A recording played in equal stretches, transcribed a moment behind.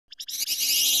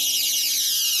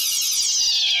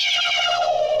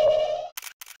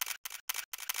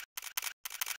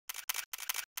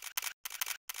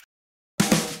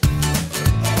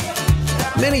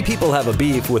Many people have a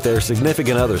beef with their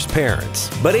significant other's parents,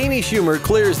 but Amy Schumer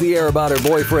clears the air about her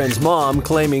boyfriend's mom,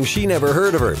 claiming she never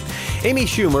heard of her. Amy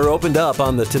Schumer opened up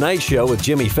on The Tonight Show with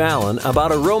Jimmy Fallon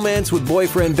about a romance with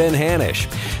boyfriend Ben Hanisch.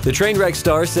 The Trainwreck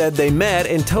star said they met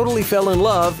and totally fell in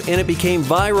love, and it became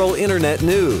viral internet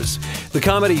news. The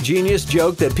comedy genius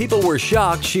joked that people were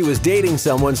shocked she was dating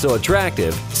someone so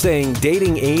attractive, saying,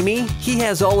 "Dating Amy? He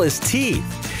has all his teeth."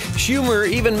 Schumer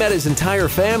even met his entire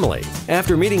family.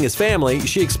 After meeting his family,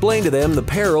 she explained to them the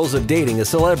perils of dating a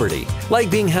celebrity, like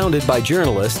being hounded by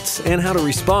journalists and how to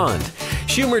respond.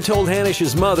 Schumer told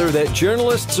Hanisch's mother that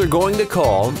journalists are going to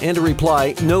call and to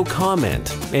reply, "No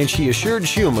comment," and she assured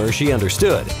Schumer she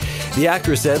understood. The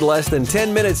actress said less than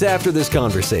 10 minutes after this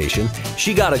conversation,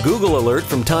 she got a Google alert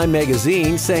from Time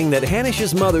magazine saying that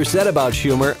Hanisch's mother said about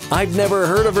Schumer, "I've never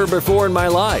heard of her before in my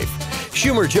life."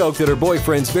 Schumer joked that her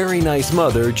boyfriend's very nice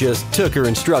mother just took her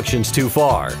instructions too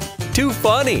far. Too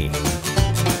funny!